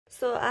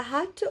So I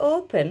had to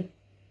open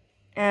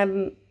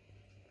the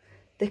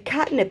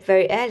catnip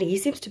very early. He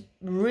seems to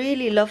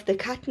really love the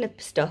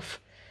catnip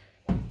stuff.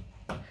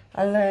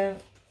 I'll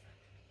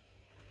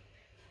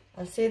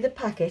see the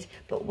packet,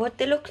 but what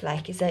they look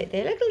like is like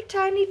they're little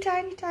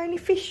tiny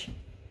fish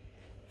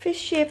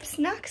shaped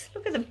snacks.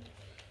 Look at them.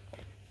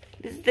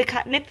 This is the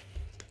catnip.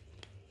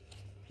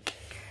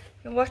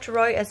 And watch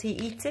Roy as he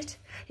eats it.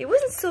 He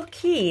wasn't so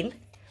keen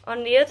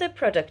on the other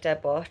product I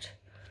bought,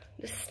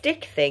 the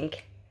stick thing.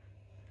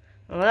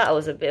 Well, that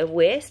was a bit of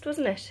waste,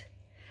 wasn't it?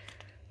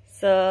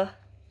 So,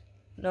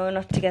 no,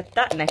 not to get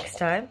that next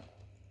time.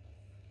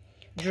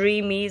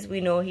 Dreamies,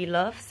 we know he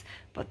loves,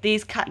 but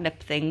these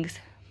catnip things.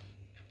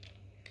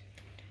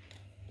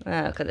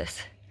 Ah, look at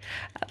this.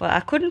 Well, I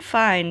couldn't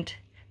find.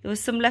 There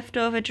was some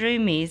leftover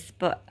dreamies,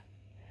 but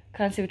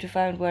can't seem to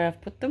find where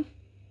I've put them.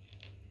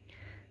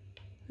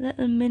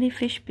 Little mini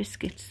fish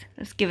biscuits.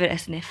 Let's give it a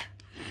sniff.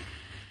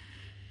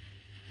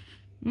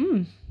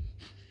 Mmm.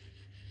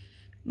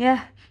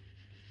 Yeah.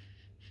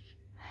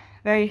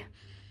 Very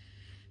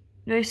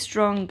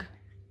strong.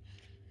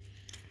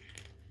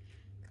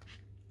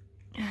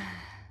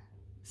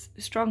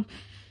 Strong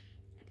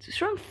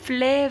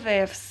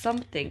flavour of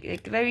something.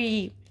 Like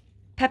very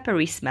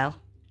peppery smell.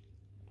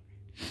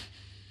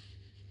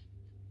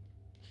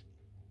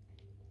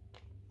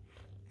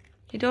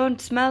 They don't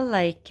smell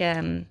like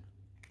well,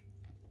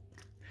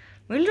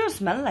 they don't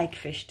smell like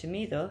fish to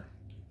me though.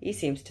 He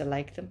seems to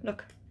like them.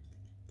 Look.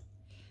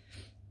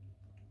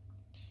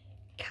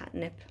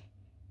 Catnip.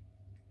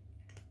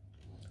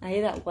 I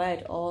hear that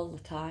word all the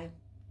time.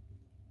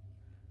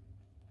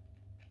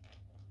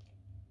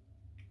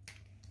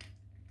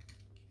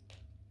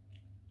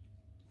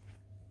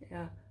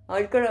 Yeah.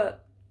 I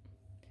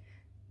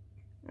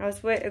was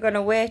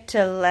gonna wait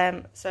till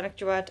Sonic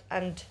Jawad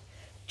and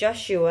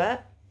Jawad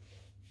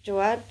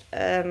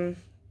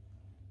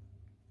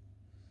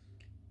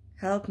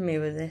helped me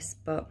with this,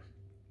 but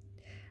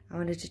I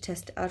wanted to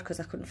test it out because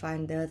I couldn't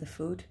find the other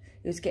food.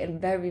 He was getting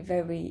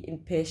very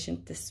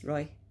impatient, this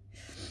Roy.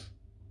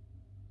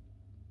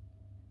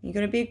 You're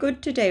gonna be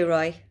good today,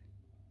 Roy.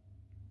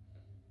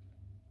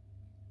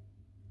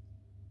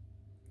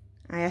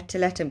 I had to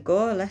let him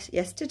go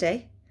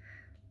yesterday.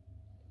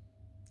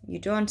 You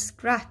don't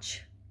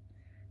scratch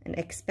and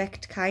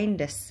expect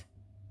kindness.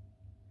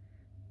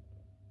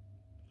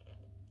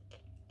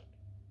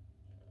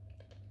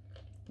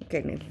 I'm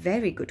getting a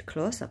very good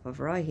close-up of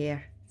Roy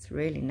here. It's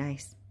really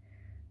nice.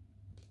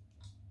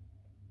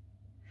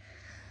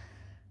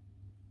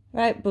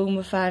 Right,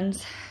 Boomer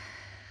fans.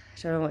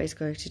 I don't know what he's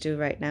going to do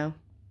right now.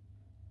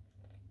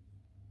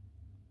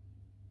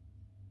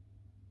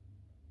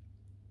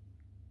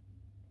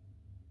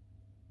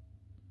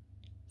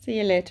 See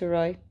you later,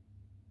 Roy.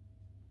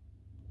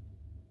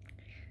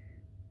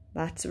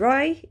 That's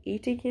Roy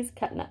eating his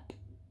catnip.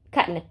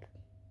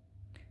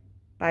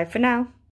 Bye for now.